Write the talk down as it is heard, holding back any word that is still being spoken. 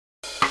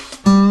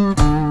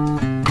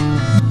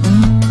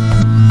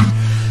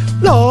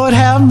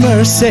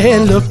mercy,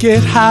 look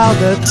at how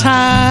the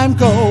time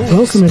goes.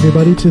 Welcome,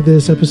 everybody, to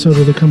this episode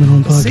of the Coming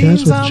Home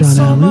Podcast with John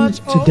Allen.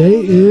 Today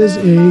is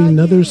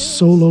another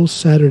solo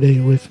Saturday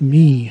with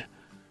me,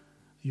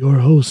 your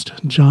host,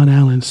 John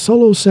Allen.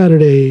 Solo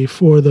Saturday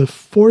for the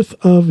 4th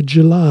of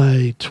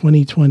July,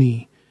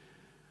 2020.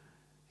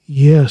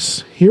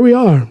 Yes, here we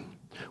are.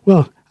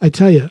 Well, I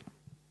tell you,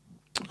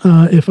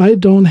 if I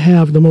don't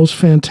have the most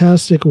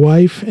fantastic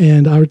wife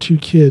and our two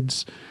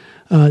kids,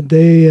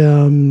 they've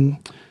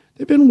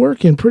been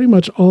working pretty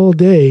much all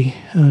day,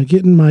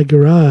 getting my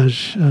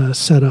garage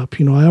set up.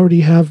 You know, I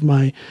already have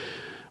my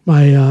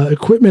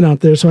equipment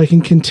out there so I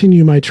can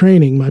continue my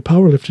training, my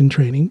powerlifting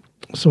training.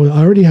 So I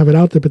already have it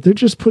out there, but they're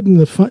just putting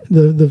the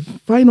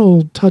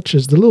final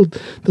touches, the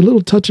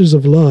little touches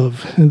of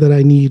love that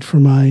I need for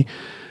my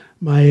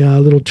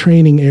little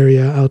training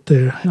area out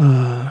there.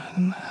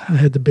 I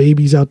had the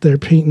babies out there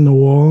painting the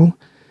wall.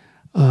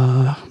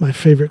 My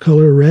favorite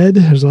color, red.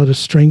 There's a lot of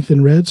strength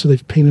in red, so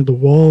they've painted the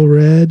wall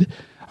red.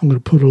 I'm going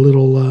to put a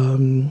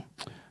little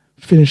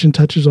finishing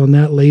touches on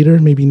that later.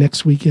 Maybe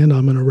next weekend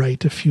I'm going to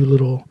write a few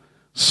little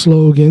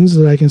slogans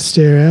that I can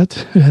stare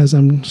at as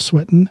I'm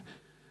sweating.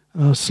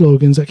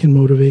 Slogans that can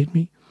motivate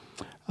me.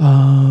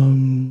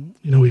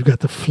 We've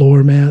got the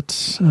floor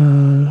mats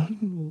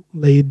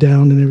laid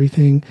down and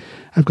everything.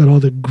 I've got all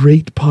the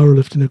great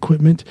powerlifting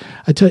equipment.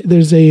 I tell you,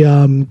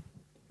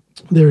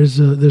 there's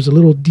a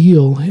little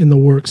deal in the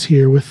works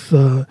here with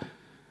the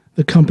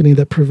company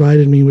that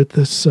provided me with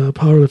this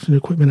powerlifting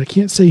equipment. I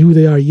can't say who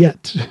they are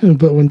yet,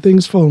 but when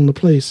things fall into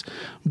place,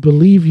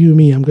 believe you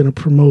me, I'm going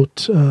to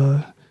promote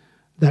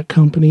that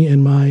company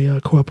and my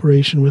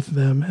cooperation with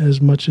them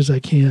as much as I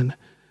can.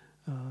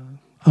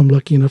 I'm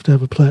lucky enough to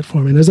have a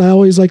platform. And as I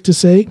always like to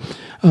say,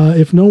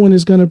 if anyone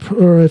is going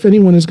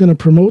to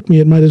promote me,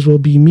 it might as well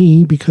be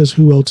me, because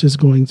who else is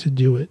going to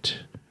do it?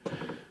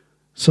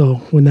 So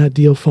when that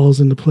deal falls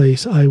into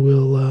place, I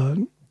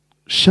will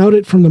shout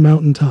it from the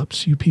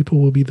mountaintops. You people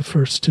will be the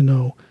first to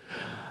know.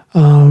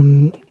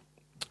 They're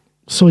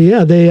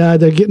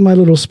getting my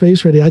little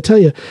space ready. I tell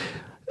you,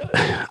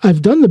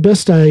 I've done the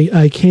best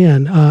I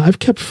can. I've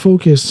kept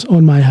focus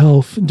on my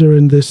health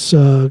during this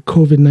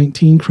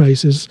COVID-19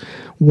 crisis,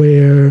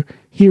 where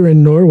here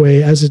in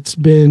Norway, as it's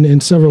been in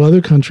several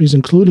other countries,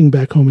 including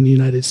back home in the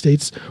United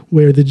States,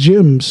 where the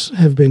gyms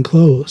have been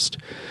closed.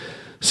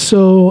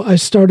 So I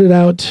started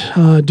out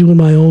doing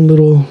my own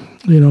little,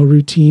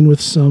 routine with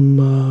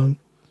some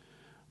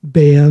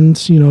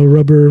bands,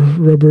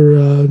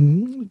 rubber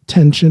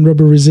tension,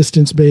 rubber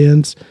resistance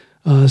bands,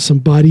 some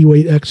body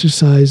weight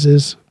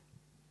exercises,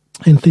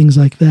 and things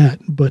like that.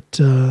 But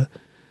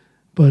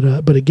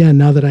again,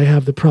 now that I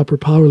have the proper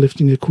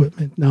powerlifting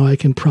equipment, now I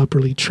can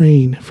properly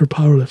train for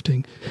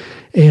powerlifting.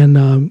 And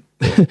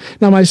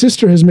now my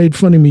sister has made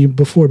fun of me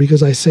before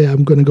because I say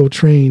I'm going to go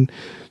train.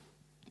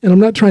 And I'm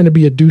not trying to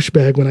be a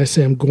douchebag when I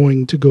say I'm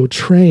going to go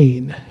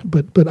train,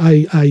 but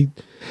I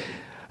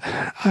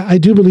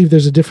do believe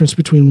there's a difference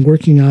between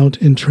working out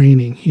and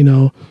training.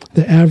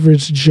 The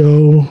average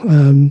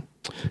Joe,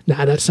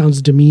 that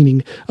sounds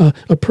demeaning.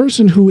 A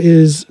person who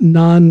is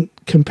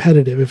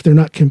non-competitive, if they're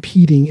not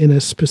competing in a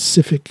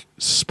specific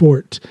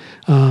sport,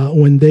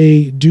 when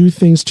they do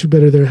things to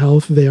better their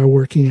health, they are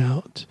working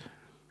out.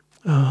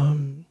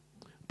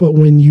 But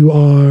when you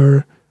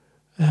are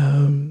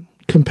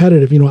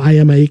competitive, I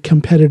am a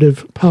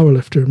competitive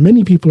powerlifter.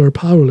 Many people are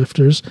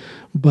powerlifters,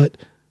 but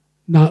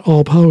not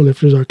all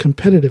powerlifters are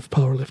competitive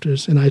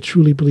powerlifters. And I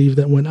truly believe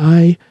that when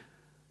I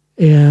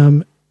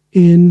am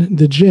in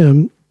the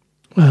gym,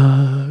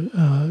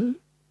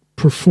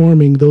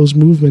 performing those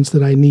movements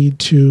that I need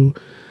to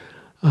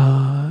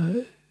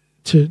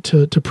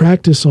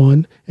practice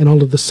on, and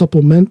all of the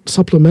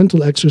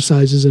supplemental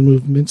exercises and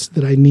movements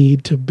that I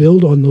need to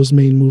build on those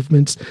main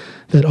movements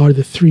that are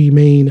the three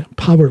main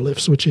power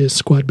lifts, which is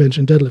squat, bench,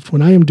 and deadlift.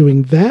 When I am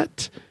doing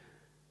that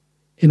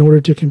in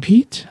order to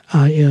compete,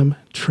 I am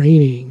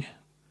training,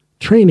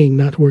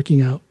 not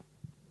working out.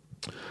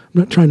 I'm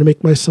not trying to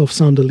make myself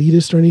sound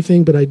elitist or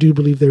anything, but I do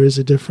believe there is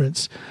a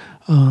difference.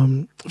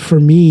 For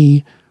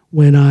me,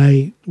 when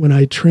I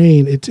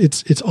train,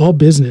 it's all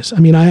business. I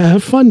mean, I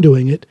have fun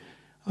doing it.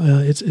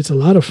 It's a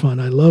lot of fun.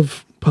 I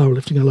love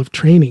powerlifting. I love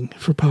training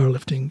for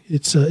powerlifting.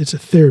 It's a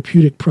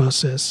therapeutic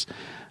process.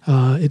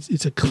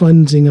 It's a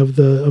cleansing of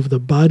the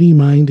body,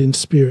 mind, and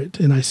spirit.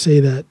 And I say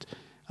that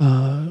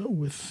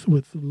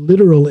with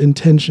literal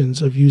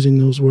intentions of using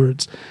those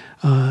words.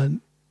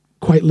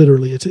 Quite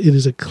literally, it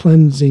is a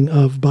cleansing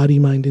of body,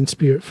 mind, and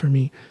spirit for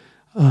me.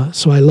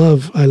 So I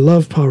love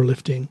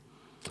powerlifting.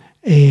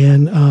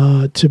 And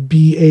to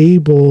be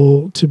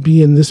able to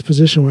be in this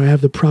position where I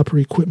have the proper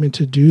equipment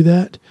to do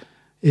that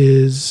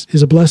is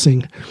a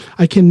blessing.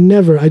 I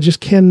just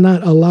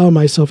cannot allow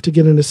myself to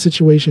get in a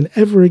situation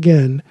ever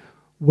again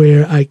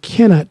where I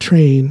cannot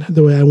train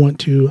the way I want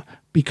to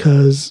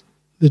because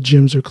the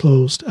gyms are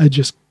closed. I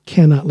just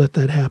cannot let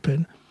that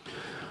happen.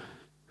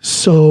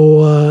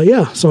 So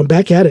I'm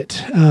back at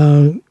it.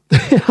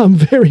 I'm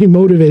very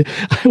motivated.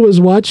 I was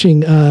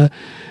watching,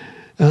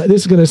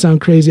 this is going to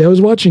sound crazy. I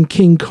was watching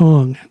King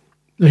Kong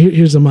Now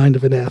here's the mind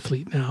of an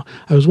athlete. Now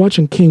I was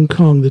watching King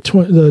Kong, the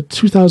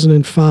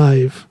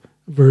 2005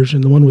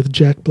 version, the one with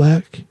Jack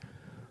Black.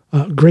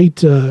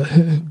 Great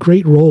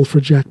role for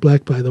Jack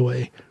Black, by the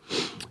way.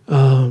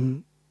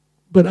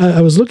 But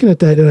I was looking at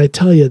that, and I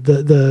tell you,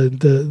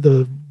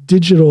 the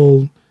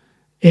digital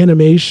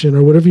animation,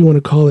 or whatever you want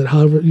to call it,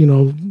 however,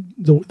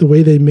 the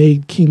way they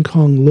made King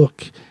Kong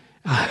look,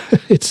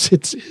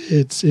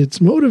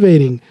 it's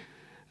motivating.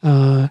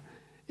 Can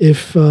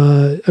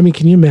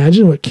you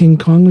imagine what King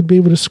Kong would be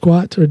able to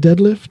squat or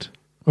deadlift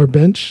or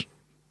bench?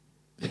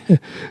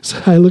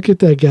 So I look at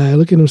that guy, I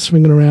look at him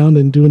swinging around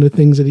and doing the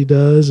things that he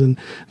does, and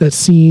that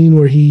scene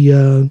where he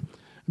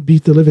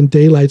beat the living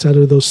daylights out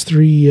of those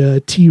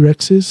 3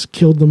 T-Rexes,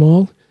 killed them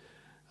all.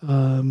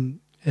 And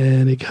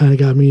it kind of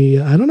got me,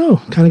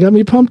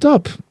 pumped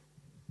up.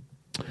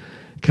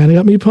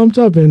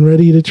 And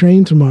ready to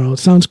train tomorrow. It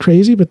sounds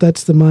crazy, but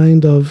that's the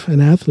mind of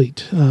an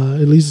athlete.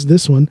 At least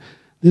this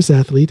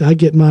athlete. I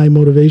get my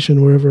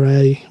motivation wherever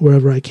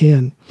I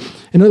can.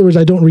 In other words,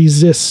 I don't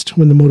resist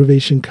when the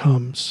motivation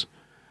comes.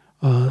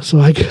 So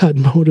I got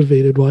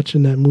motivated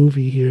watching that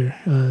movie here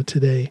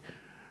today.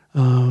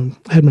 I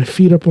had my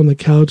feet up on the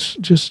couch,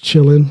 just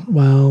chilling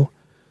while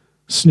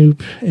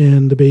Snoop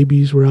and the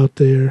babies were out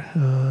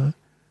there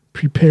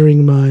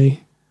preparing my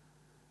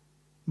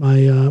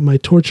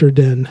torture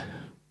den,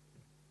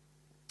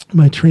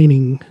 my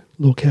training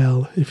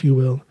locale, if you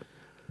will.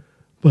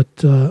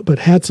 But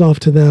hats off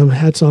to them.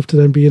 Hats off to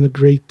them being the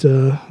great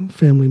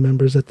family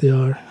members that they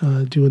are,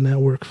 doing that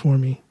work for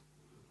me,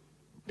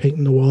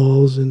 painting the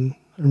walls and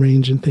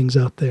arranging things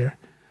out there.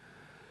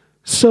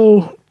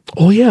 So,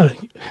 you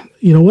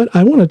know what?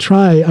 I want to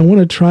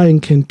try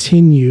and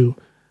continue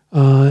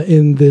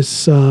in this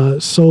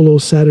solo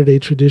Saturday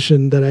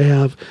tradition that I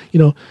have.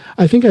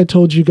 I think I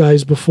told you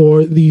guys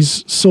before,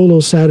 these solo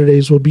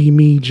Saturdays will be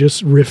me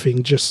just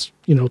riffing, just,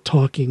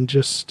 talking,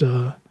 just,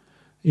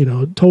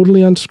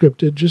 totally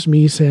unscripted, just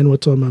me saying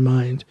what's on my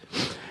mind.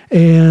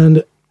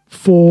 And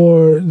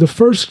for the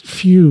first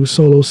few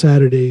solo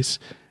Saturdays,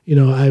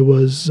 I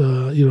was,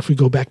 if we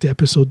go back to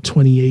episode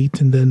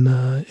 28 and then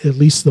at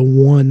least the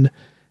one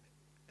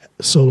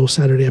solo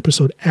Saturday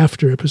episode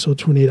after episode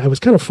 28, I was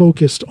kind of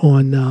focused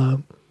on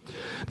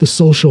the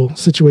social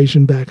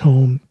situation back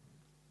home,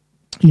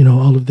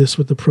 all of this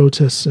with the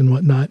protests and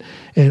whatnot.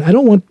 And I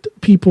don't want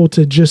people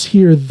to just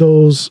hear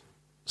those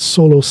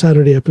solo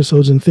Saturday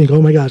episodes and think,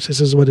 oh my gosh,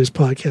 this is what his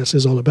podcast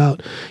is all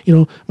about.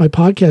 My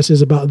podcast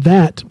is about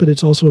that, but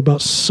it's also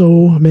about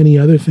so many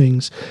other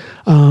things.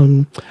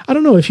 I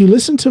don't know if you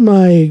listen to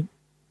my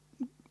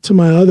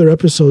other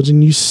episodes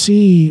and you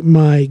see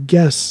my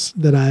guests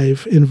that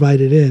I've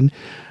invited in,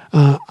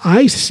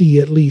 I see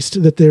at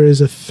least that there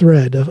is a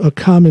thread, a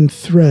common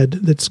thread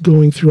that's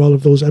going through all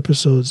of those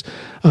episodes.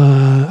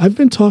 I've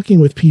been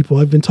talking with people.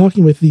 I've been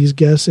talking with these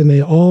guests, and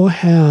they all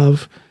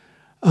have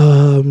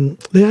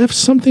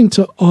something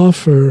to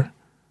offer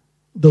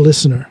the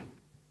listener,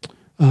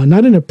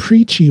 not in a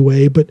preachy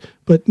way, but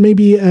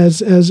maybe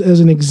as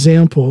an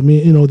example. I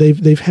mean,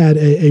 they've had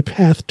a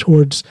path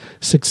towards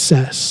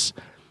success,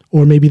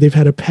 or maybe they've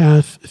had a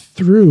path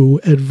through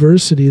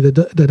adversity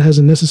that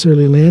hasn't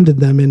necessarily landed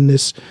them in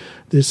this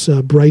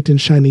bright and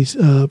shiny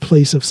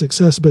place of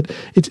success. But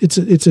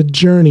it's a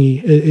journey.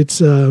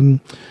 It's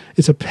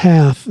a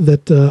path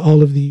that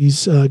all of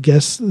these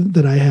guests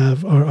that I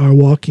have are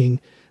walking,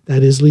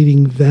 that is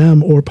leading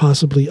them or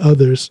possibly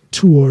others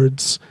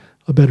towards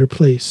a better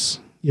place.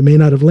 You may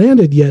not have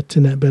landed yet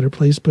in that better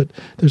place, but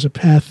there's a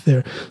path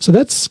there. So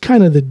that's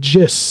kind of the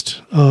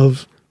gist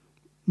of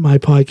my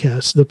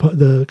podcast,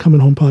 the Coming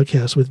Home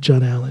podcast with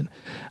John Allen.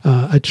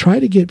 I try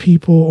to get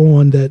people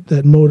on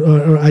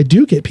I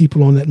do get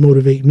people on that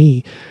motivate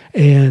me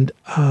and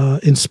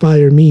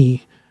inspire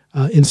me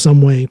in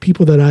some way,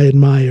 people that I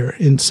admire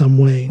in some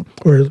way,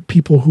 or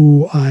people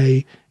who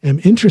I am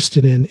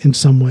interested in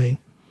some way.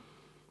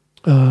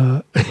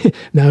 Now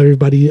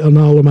everybody and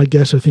all of my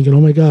guests are thinking,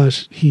 oh my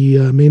gosh, he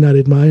may not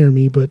admire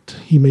me, but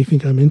he may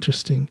think I'm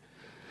interesting.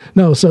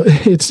 No, so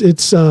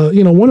it's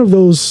one of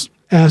those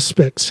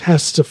aspects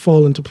has to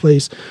fall into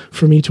place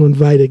for me to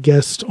invite a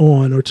guest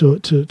on, or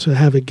to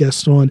have a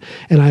guest on.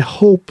 And I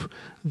hope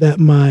that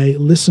my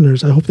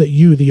listeners, I hope that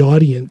you, the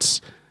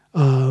audience,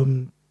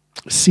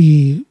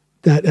 see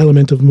that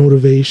element of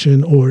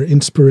motivation or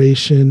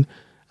inspiration,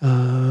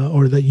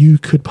 or that you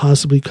could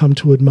possibly come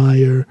to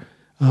admire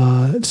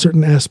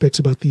certain aspects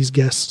about these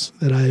guests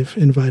that I've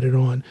invited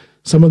on.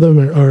 Some of them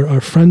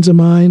are friends of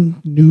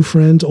mine, new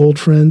friends, old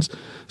friends.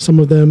 Some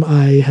of them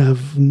I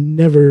have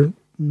never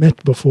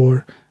met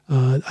before.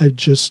 I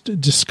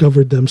just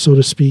discovered them, so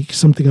to speak,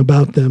 something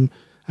about them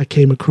I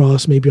came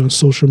across maybe on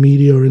social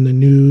media or in the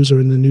news or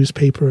in the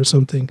newspaper or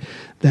something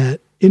that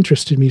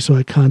interested me. So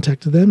I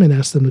contacted them and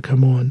asked them to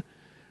come on.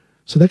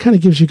 So that kind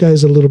of gives you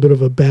guys a little bit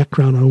of a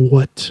background on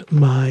what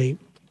my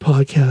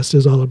podcast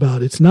is all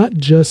about. It's not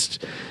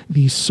just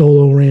these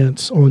solo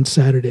rants on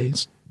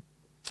Saturdays.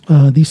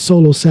 These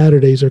solo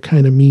Saturdays are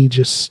kind of me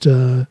just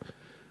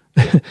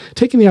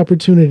taking the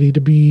opportunity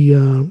to be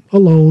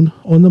alone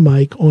on the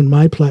mic on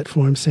my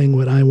platform, saying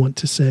what I want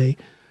to say.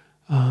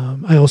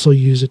 I also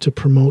use it to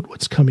promote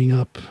what's coming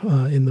up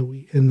in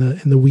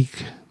the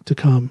week to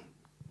come,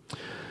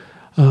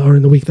 or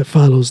in the week that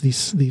follows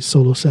these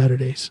solo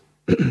Saturdays.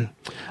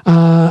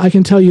 I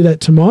can tell you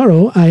that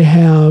tomorrow I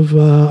have,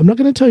 I'm not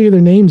going to tell you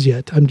their names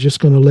yet. I'm just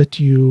going to let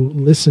you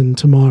listen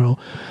tomorrow.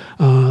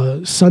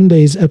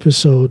 Sunday's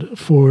episode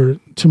for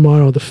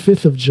tomorrow, the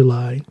 5th of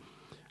July,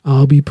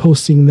 I'll be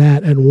posting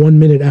that at 1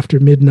 minute after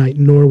midnight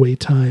Norway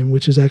time,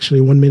 which is actually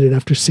 1 minute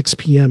after 6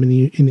 p.m. in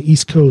the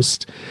East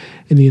Coast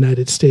in the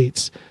United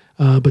States.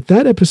 But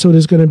that episode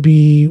is going to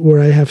be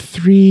where I have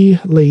 3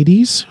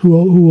 ladies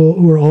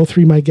who are all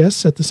 3 my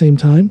guests at the same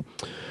time.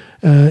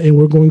 And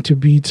we're going to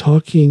be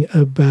talking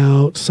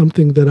about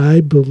something that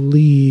I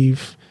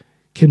believe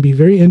can be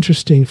very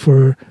interesting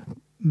for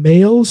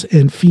males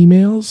and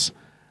females,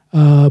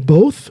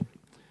 both.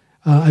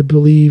 I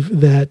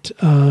believe that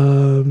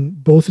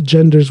both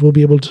genders will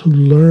be able to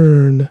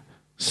learn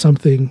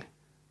something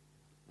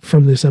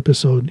from this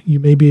episode. You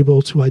may be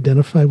able to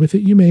identify with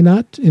it, you may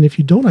not. And if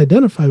you don't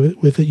identify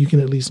with it, you can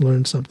at least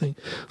learn something.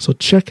 So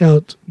check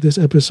out this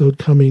episode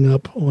coming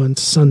up on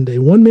Sunday,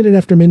 1 minute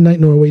after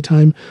midnight Norway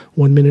time,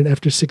 1 minute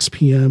after 6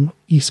 p.m.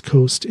 East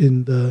Coast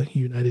in the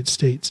United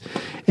States.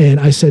 And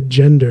I said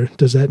gender.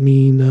 Does that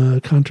mean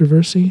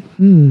controversy?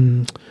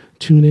 Tune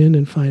in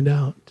and find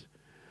out.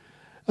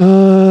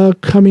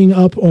 Coming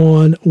up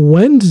on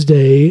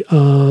Wednesday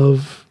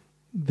of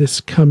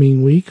this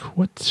coming week,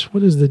 what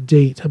is the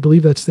date? I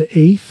believe that's the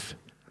 8th.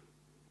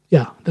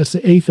 Yeah, that's the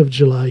 8th of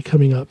July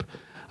coming up.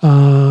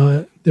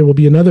 There will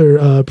be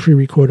another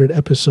pre-recorded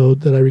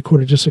episode that I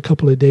recorded just a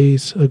couple of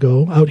days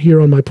ago out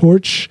here on my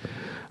porch.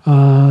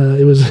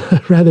 It was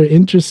a rather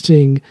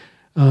interesting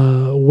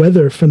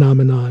weather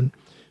phenomenon.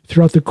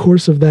 Throughout the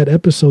course of that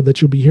episode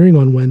that you'll be hearing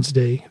on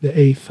Wednesday, the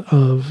 8th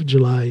of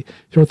July,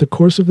 throughout the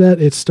course of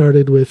that, it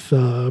started with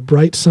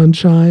bright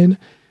sunshine,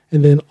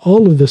 and then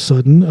all of a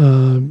sudden,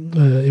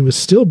 it was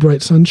still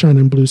bright sunshine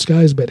and blue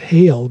skies, but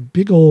hail,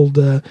 big old,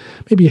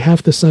 maybe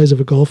half the size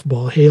of a golf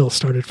ball, hail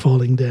started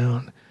falling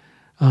down.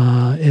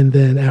 And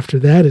then after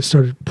that, it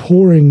started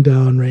pouring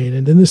down rain,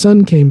 and then the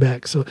sun came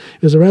back. So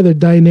it was a rather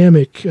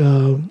dynamic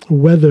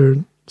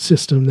weather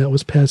system that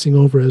was passing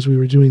over as we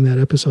were doing that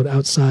episode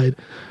outside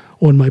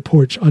on my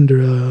porch under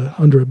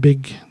a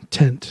big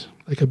tent,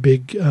 like a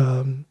big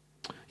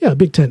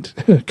tent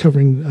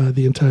covering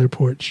the entire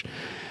porch.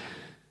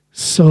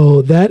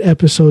 So that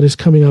episode is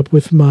coming up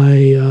with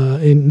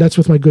and that's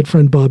with my good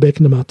friend Bob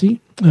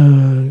Eknamati,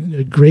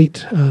 a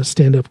great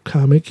stand-up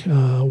comic,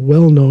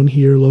 well known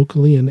here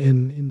locally and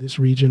in this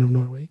region of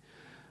Norway.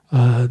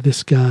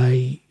 This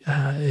guy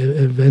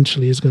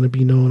eventually is going to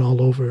be known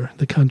all over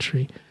the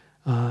country,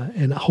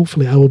 and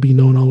hopefully I will be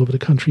known all over the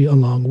country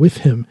along with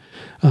him.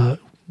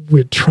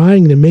 We're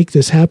trying to make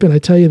this happen. I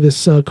tell you,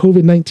 this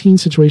COVID-19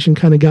 situation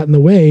kind of got in the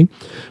way,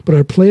 but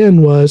our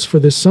plan was for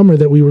this summer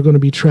that we were going to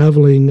be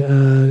traveling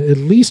at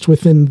least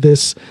within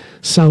this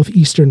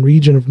southeastern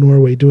region of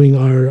Norway, doing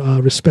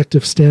our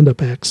respective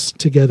stand-up acts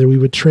together. We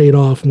would trade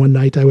off. One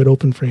night I would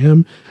open for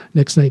him.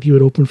 Next night he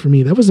would open for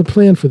me. That was the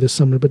plan for this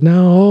summer, but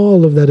now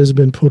all of that has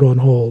been put on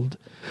hold.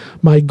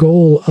 My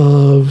goal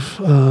of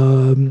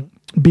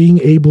being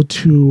able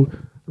to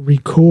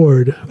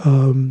record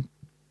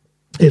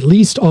at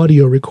least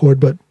audio record,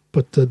 but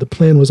the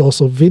plan was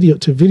also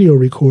video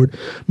record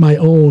my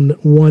own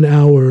 1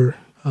 hour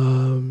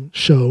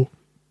show,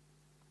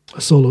 a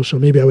solo show.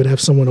 Maybe I would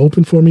have someone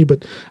open for me,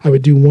 but I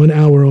would do 1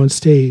 hour on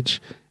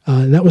stage.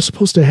 And that was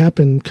supposed to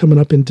happen coming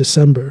up in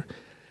December.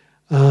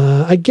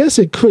 I guess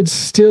it could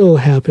still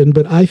happen,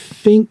 but I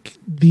think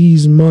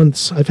these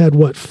months, I've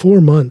had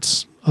 4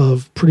 months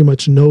of pretty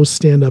much no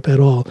stand-up at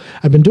all.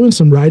 I've been doing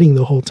some writing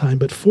the whole time,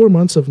 but 4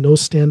 months of no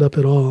stand-up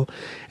at all.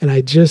 And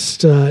I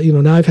just,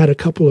 now I've had a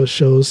couple of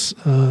shows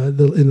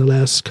in the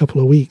last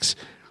couple of weeks.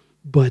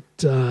 But,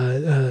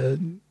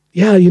 you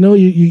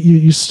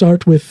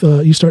start with,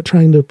 you start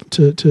trying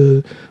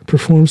to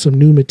perform some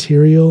new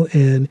material,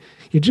 and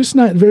you're just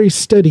not very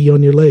steady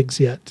on your legs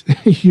yet.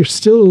 You're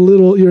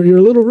still you're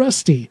a little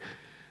rusty.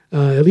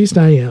 At least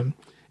I am.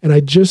 And I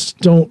just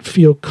don't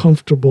feel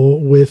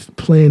comfortable with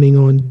planning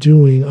on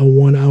doing a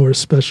 1 hour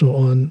special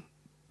on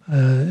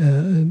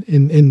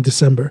in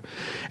December.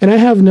 And I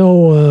have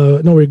no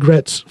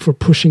regrets for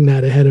pushing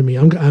that ahead of me.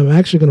 I'm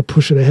actually going to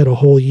push it ahead a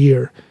whole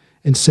year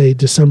and say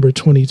December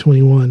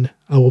 2021,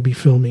 I will be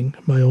filming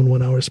my own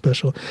 1 hour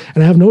special.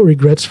 And I have no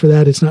regrets for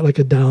that. It's not like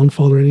a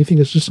downfall or anything.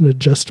 It's just an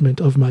adjustment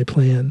of my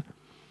plan.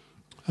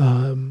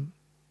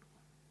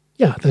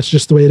 Yeah, that's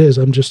just the way it is.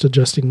 I'm just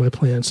adjusting my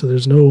plan. So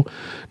there's no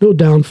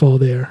downfall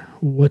there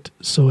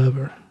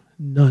whatsoever.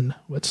 None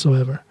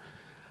whatsoever.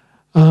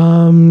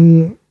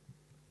 So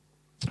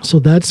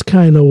that's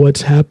kind of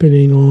what's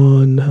happening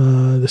on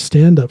the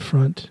stand-up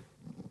front.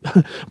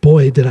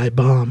 Boy, did I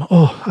bomb.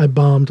 Oh, I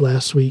bombed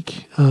last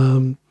week.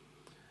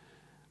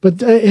 But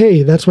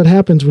hey, that's what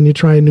happens when you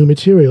try a new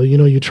material. You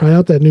know, you try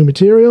out that new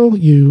material,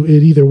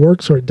 it either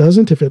works or it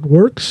doesn't. If it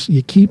works,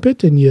 you keep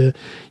it and you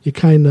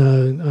kind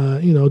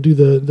of, do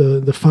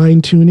the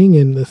fine tuning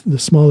and the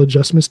small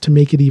adjustments to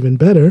make it even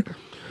better.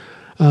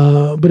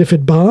 But if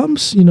it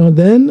bombs,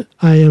 then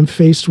I am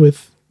faced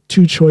with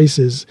two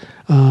choices.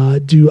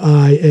 Do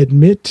I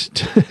admit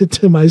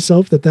to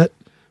myself that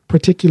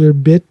particular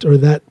bit or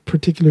that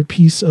particular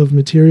piece of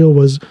material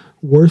was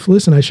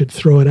worthless and I should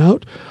throw it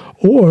out?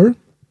 Or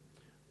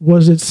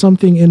was it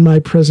something in my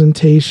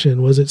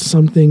presentation? Was it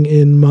something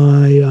in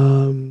my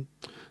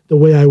the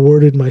way I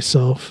worded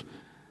myself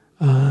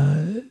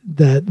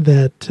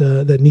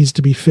that needs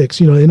to be fixed?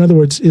 In other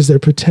words, is there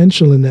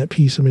potential in that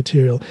piece of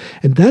material?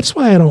 And that's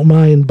why I don't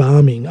mind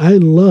bombing. I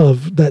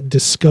love that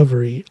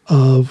discovery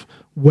of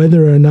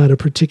whether or not a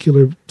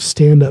particular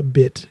stand-up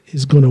bit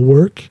is going to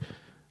work,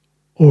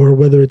 or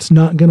whether it's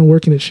not going to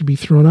work and it should be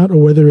thrown out, or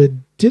whether it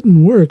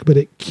didn't work but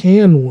it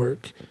can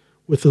work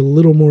with a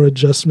little more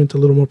adjustment, a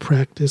little more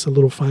practice, a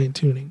little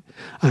fine-tuning.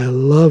 I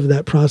love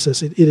that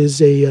process. It is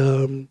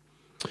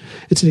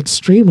it's an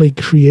extremely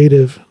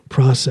creative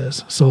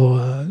process.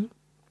 So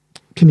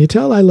can you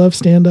tell I love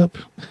stand-up?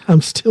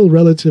 I'm still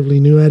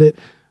relatively new at it,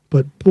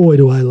 but boy,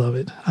 do I love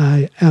it.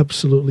 I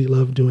absolutely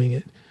love doing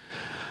it.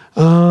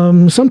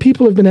 Some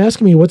people have been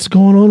asking me, what's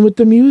going on with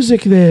the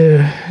music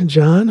there,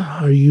 John?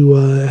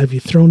 Have you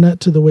thrown that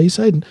to the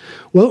wayside?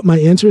 Well, my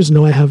answer is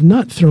no, I have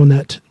not thrown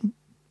that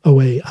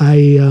away. I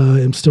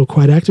am still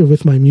quite active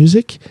with my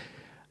music,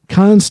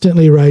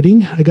 constantly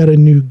writing. I got a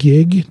new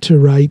gig to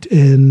write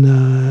an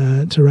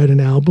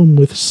album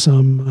with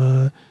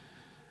some,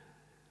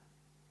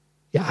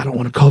 I don't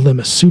want to call them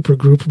a super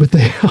group, but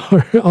they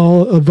are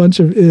all a bunch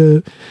of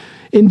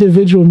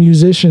individual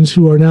musicians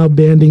who are now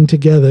banding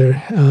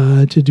together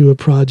to do a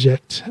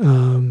project.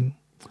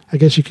 I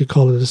guess you could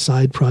call it a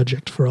side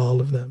project for all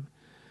of them.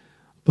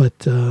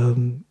 But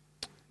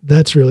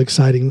that's real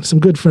exciting. Some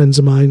good friends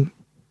of mine.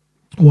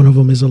 One of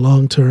them is a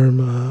long-time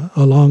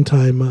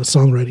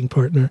songwriting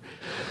partner.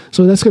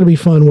 So that's going to be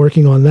fun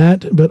working on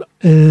that. But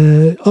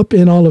up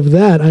in all of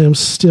that, I am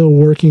still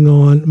working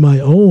on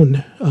my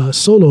own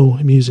solo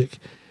music,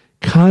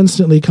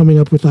 constantly coming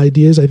up with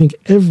ideas. I think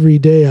every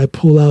day I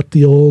pull out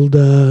the old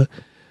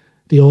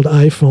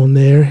iPhone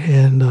there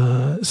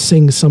and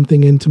sing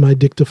something into my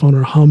dictaphone,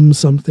 or hum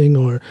something,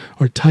 or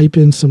type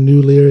in some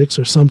new lyrics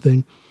or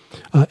something.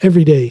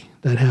 Every day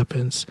that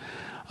happens.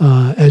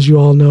 As you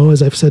all know,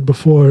 as I've said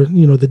before,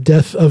 the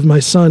death of my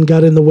son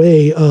got in the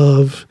way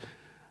of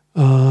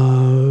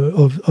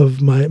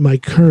my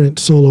current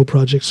solo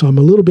project. So I'm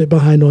a little bit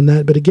behind on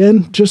that. But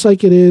again, just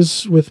like it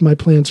is with my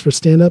plans for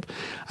stand-up,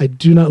 I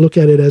do not look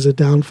at it as a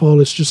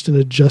downfall. It's just an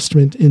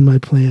adjustment in my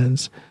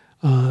plans.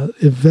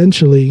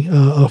 Eventually,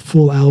 a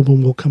full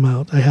album will come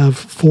out. I have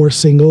 4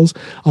 singles.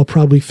 I'll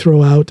probably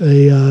throw out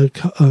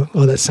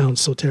that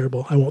sounds so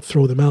terrible. I won't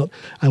throw them out.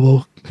 I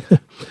will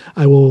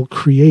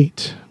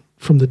create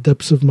from the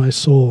depths of my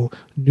soul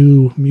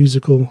new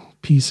musical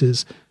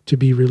pieces to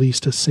be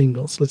released as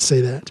singles. Let's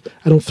say that.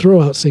 I don't throw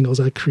out singles.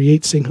 I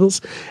create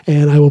singles,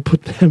 and I will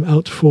put them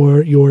out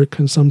for your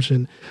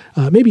consumption.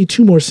 Maybe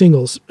 2 more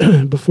singles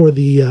before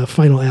the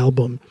final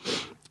album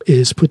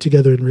is put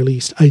together and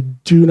released. I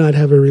do not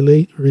have a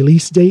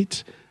release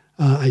date.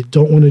 I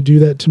don't want to do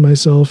that to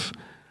myself.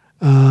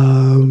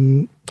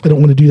 I don't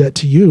want to do that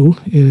to you.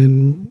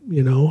 And,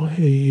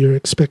 you're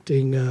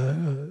expecting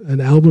an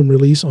album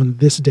release on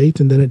this date,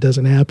 and then it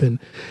doesn't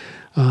happen.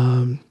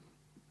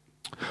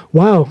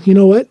 Wow, you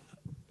know what?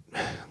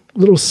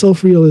 Little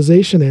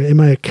self-realization there.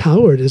 Am I a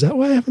coward? Is that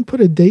why I haven't put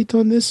a date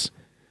on this?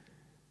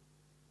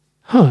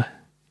 Huh.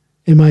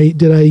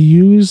 Did I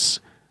use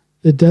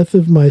the death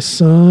of my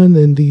son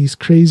and these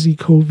crazy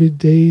COVID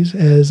days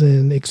as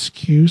an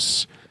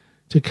excuse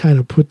to kind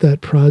of put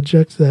that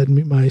project,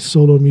 my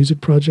solo music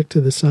project,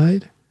 to the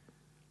side?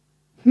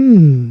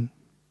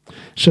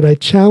 Should I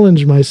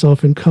challenge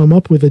myself and come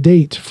up with a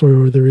date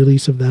for the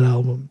release of that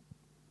album?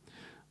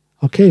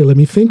 Okay, let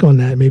me think on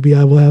that. Maybe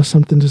I will have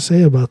something to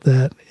say about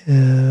that.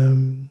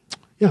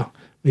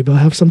 Maybe I'll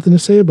have something to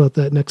say about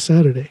that next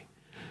Saturday.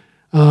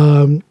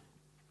 But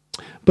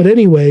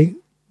anyway,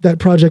 that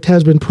project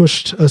has been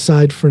pushed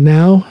aside for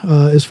now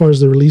as far as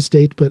the release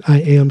date, but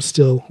I am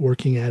still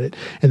working at it.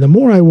 And the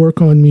more I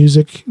work on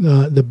music,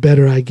 the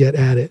better I get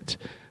at it.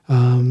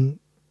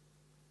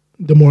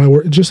 The more I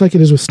work, just like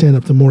it is with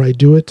stand-up, the more I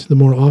do it, the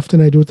more often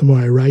I do it, the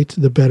more I write,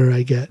 the better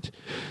I get.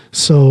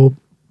 So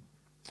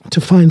to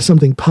find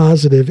something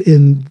positive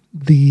in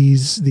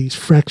these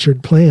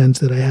fractured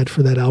plans that I had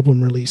for that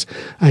album release,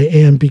 I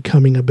am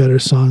becoming a better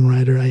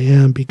songwriter. I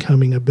am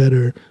becoming a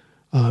better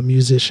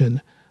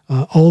musician.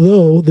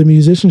 Although the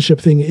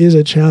musicianship thing is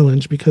a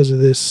challenge because of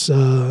this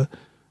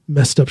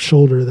messed up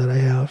shoulder that I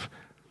have.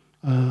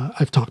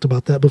 I've talked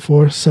about that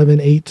before. 7,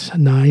 8,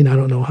 9. I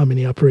don't know how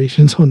many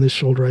operations on this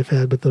shoulder I've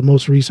had, but the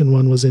most recent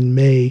one was in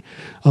May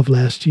of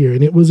last year,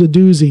 and it was a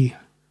doozy.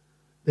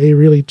 They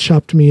really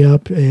chopped me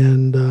up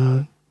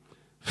and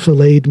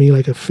filleted me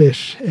like a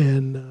fish,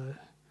 and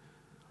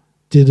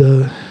did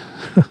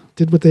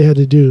did what they had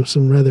to do,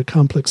 some rather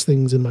complex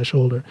things in my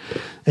shoulder.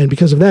 And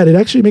because of that, it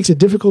actually makes it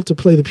difficult to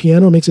play the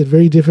piano, makes it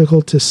very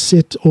difficult to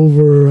sit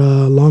over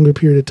a longer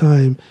period of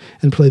time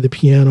and play the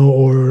piano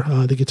or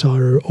the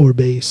guitar or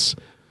bass.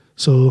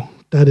 So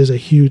that is a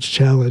huge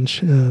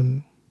challenge.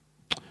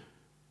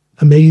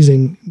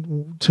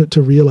 Amazing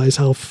to realize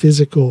how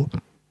physical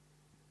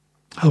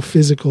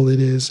it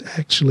is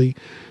actually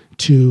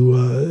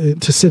to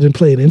sit and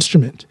play an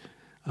instrument.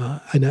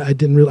 I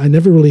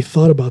never really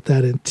thought about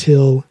that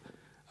until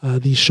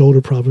these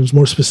shoulder problems,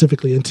 more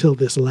specifically until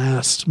this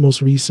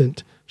most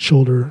recent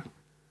shoulder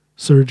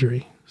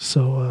surgery.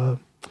 So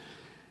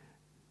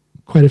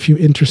quite a few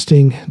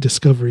interesting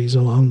discoveries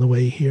along the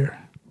way here.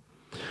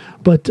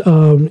 But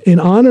in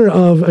honor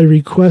of a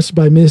request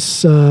by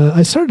Miss,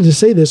 I started to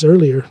say this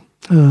earlier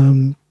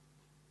when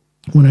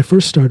I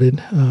first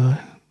started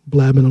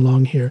blabbing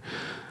along here.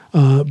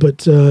 But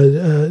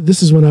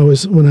this is when I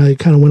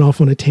kind of went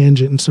off on a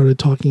tangent and started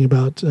talking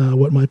about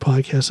what my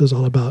podcast is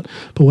all about.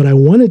 But what I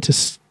wanted to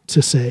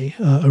say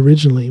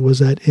originally was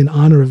that in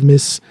honor of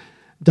Miss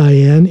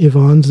Diane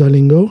Yvonne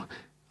Zarlingo,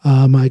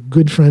 my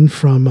good friend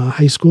from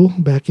high school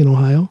back in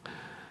Ohio,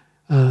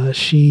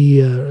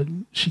 she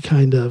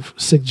kind of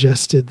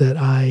suggested that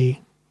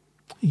I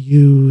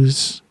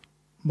use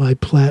my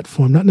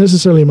platform, not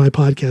necessarily my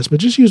podcast, but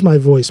just use my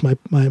voice,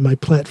 my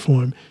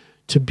platform,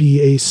 to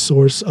be a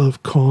source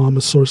of calm,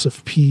 a source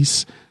of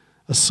peace,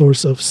 a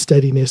source of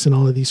steadiness in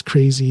all of these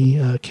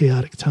crazy,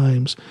 chaotic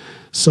times.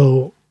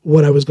 So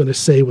what I was going to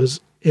say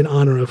was, in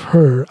honor of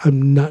her,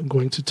 I'm not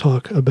going to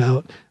talk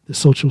about the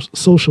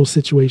social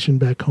situation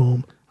back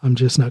home. I'm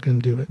just not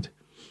going to do it.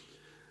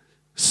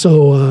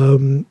 So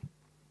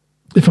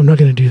if I'm not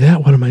going to do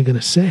that, what am I going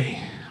to say?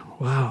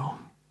 Wow.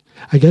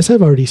 I guess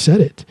I've already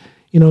said it.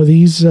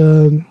 These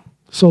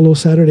solo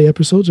Saturday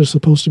episodes are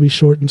supposed to be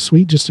short and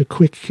sweet, just a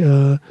quick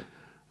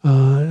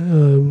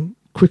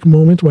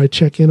moment where I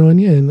check in on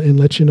you and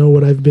let you know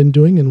what I've been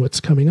doing and what's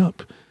coming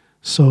up.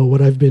 So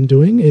what I've been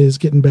doing is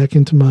getting back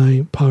into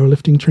my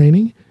powerlifting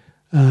training,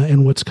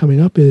 and what's coming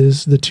up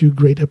is the 2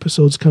 great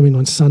episodes coming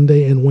on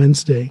Sunday and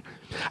Wednesday.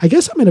 I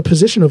guess I'm in a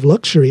position of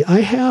luxury. I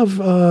have,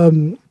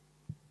 I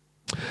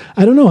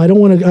don't know. I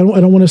don't want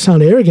to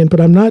sound arrogant, but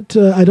I'm not.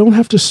 I don't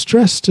have to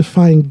stress to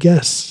find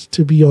guests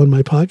to be on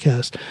my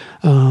podcast.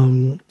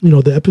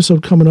 The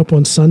episode coming up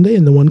on Sunday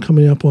and the one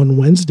coming up on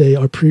Wednesday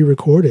are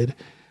pre-recorded.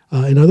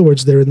 In other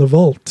words, they're in the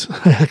vault.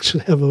 I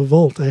actually have a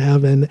vault. I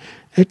have an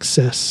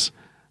excess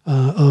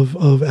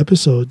of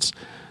episodes.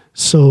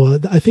 So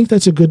I think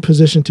that's a good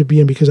position to be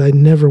in, because I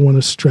never want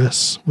to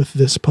stress with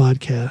this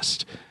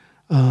podcast.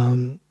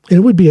 And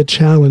it would be a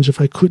challenge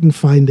if I couldn't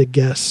find a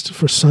guest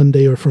for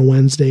Sunday or for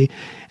Wednesday,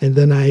 and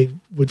then I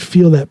would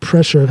feel that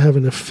pressure of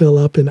having to fill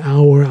up an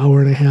hour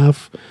and a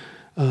half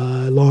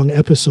long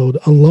episode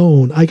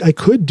alone. I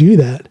could do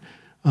that,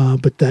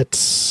 but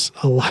that's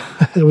a lot.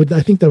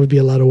 I think that would be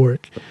a lot of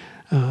work.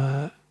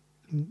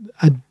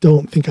 I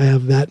don't think I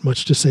have that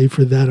much to say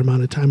for that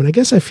amount of time. And I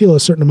guess I feel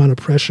a certain amount of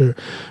pressure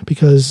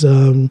because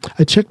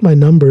I checked my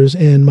numbers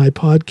and my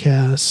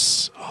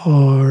podcasts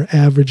are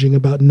averaging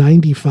about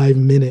 95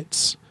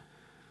 minutes.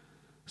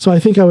 So I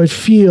think I would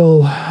feel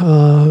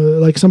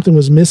like something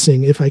was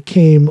missing if I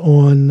came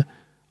on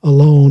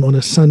alone on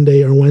a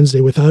Sunday or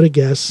Wednesday without a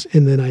guest,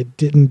 and then I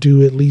didn't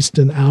do at least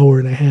an hour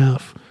and a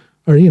half,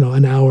 or,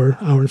 an hour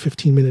and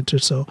 15 minutes or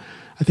so.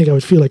 I think I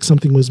would feel like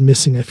something was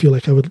missing. I feel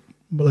like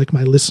like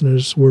my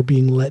listeners were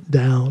being let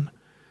down.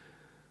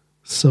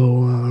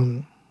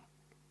 So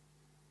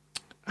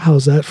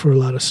how's that for a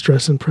lot of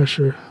stress and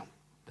pressure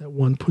that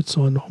one puts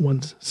on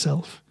one's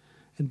self?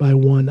 And by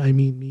one, I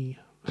mean me.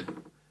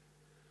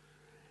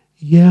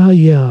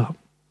 Yeah.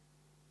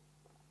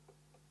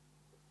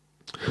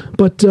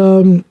 But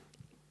I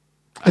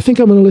think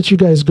I'm going to let you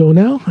guys go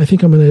now. I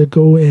think I'm going to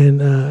go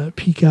and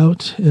peek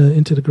out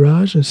into the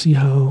garage and see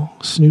how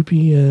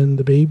Snoopy and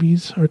the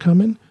babies are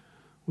coming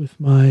with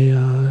my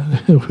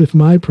with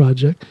my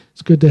project.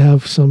 It's good to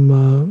have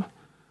some.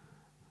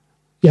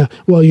 I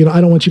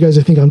don't want you guys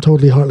to think I'm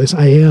totally heartless.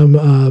 I am.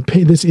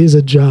 This is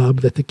a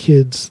job that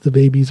the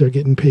babies are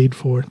getting paid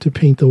for, to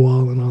paint the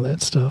wall and all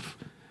that stuff.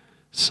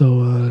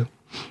 So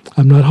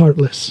I'm not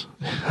heartless.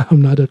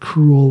 I'm not a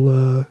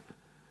cruel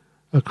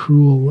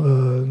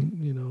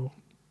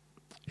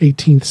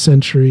 18th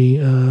century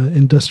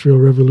industrial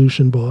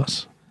revolution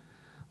boss.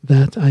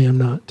 That I am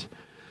not.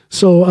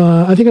 So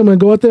I think I'm going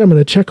to go out there. I'm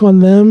going to check on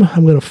them.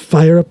 I'm going to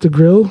fire up the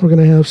grill. We're going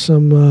to have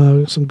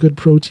some good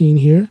protein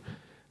here.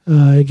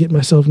 Get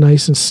myself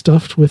nice and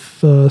stuffed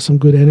with some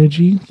good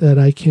energy that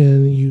I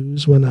can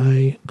use when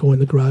I go in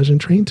the garage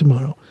and train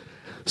tomorrow.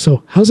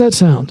 So how's that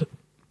sound?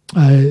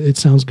 It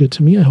sounds good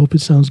to me. I hope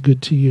it sounds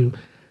good to you.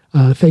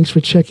 Thanks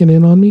for checking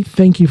in on me.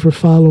 Thank you for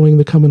following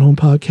the Coming Home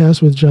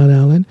podcast with John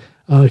Allen.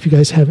 If you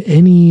guys have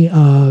any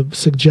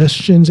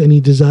suggestions, any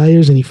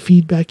desires, any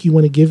feedback you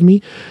want to give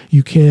me,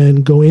 you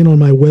can go in on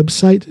my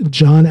website,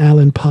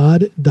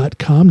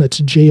 johnallenpod.com.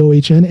 That's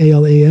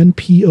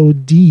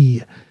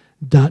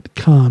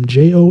JOHNALANPOD.com.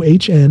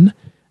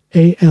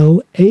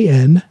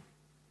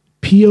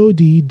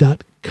 JOHNALANPOD.com.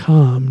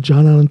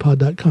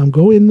 johnallenpod.com.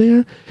 Go in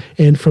there,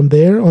 and from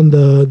there on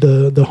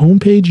the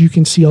homepage, you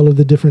can see all of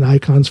the different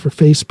icons for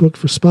Facebook,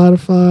 for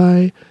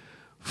Spotify,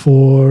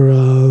 for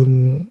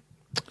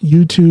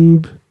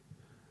YouTube,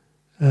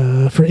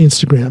 for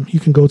Instagram. You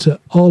can go to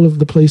all of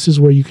the places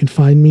where you can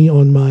find me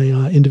on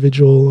my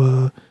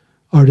individual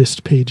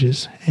artist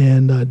pages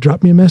and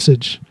drop me a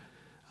message.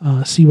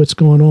 See what's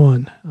going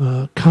on.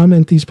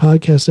 Comment these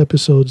podcast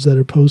episodes that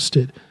are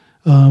posted.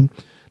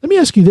 Let me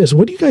ask you this: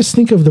 what do you guys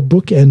think of the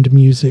bookend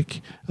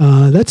music?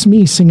 That's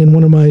me singing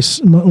one of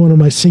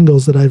my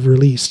singles that I've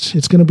released.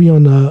 It's going to be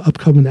on the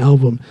upcoming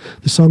album.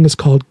 The song is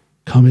called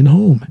 "Coming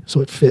Home," so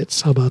it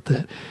fits. How about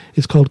that?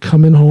 It's called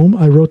 "Coming Home."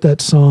 I wrote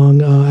that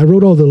song. I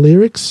wrote all the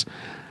lyrics,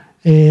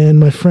 and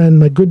my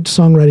good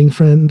songwriting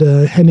friend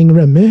Henning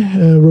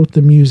Remme wrote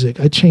the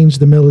music. I changed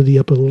the melody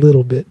up a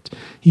little bit.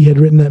 He had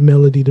written that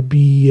melody to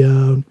be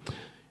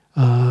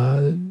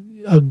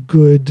a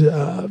good,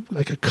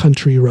 like a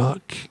country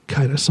rock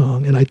kind of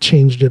song, and I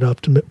changed it up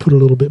to put a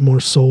little bit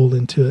more soul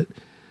into it.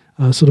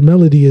 So the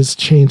melody is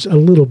changed a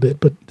little bit,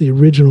 but the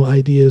original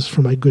idea is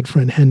from my good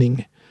friend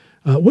Henning.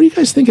 What do you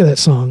guys think of that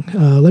song?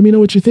 Let me know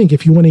what you think.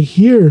 If you want to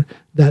hear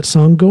that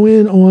song, go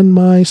in on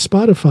my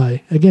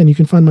Spotify. Again, you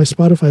can find my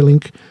Spotify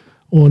link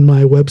on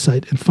my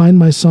website and find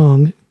my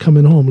song,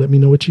 Coming Home. Let me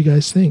know what you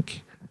guys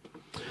think.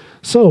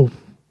 So,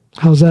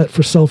 how's that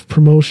for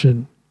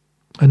self-promotion?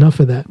 Enough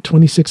of that.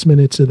 26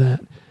 minutes of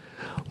that.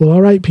 Well,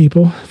 all right,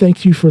 people.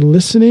 Thank you for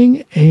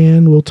listening,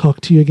 and we'll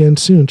talk to you again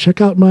soon.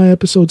 Check out my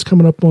episodes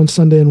coming up on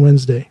Sunday and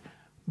Wednesday.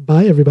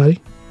 Bye,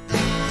 everybody.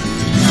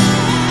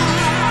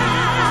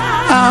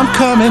 I'm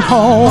coming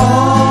home.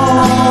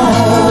 I'm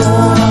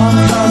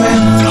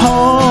coming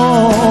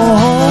home.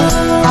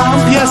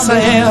 Yes, I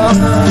am.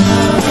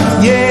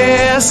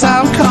 Yes,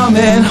 I'm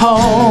coming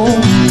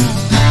home.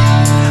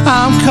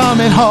 I'm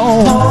coming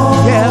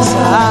home. Yes,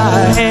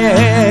 I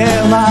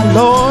am, my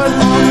Lord.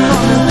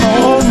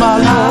 Oh, my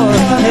Lord.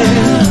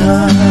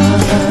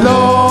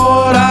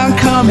 Lord, I'm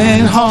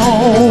coming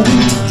home.